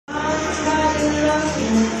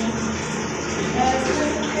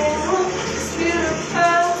Everything was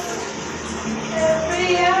beautiful.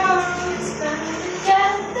 Every hour we spent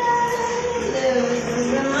together.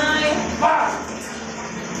 Living in my heart.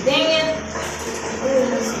 Dang it.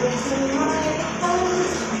 Living in my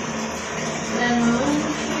heart. And when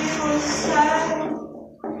she was sad,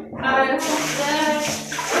 I was there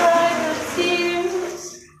to dry her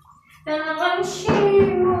tears. And when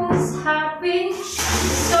she was happy,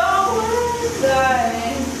 so was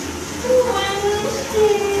I. When she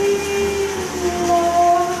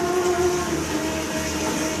loved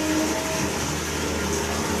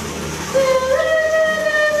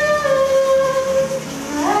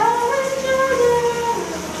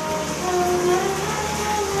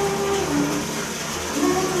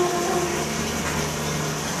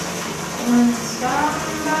when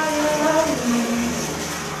somebody loved me,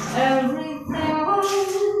 everything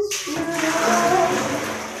was beautiful.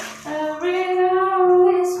 Every hour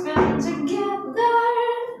we spent together,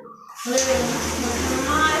 living with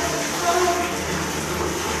my soul.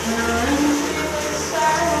 And when she was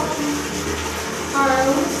sad, I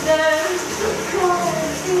was there to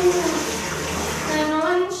quiet her. And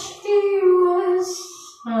when she was,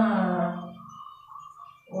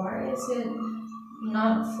 why is it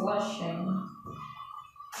not flushing?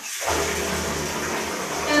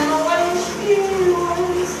 And when she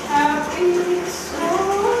was happy, so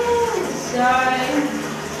was I.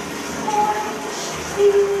 When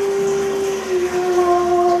she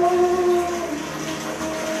loved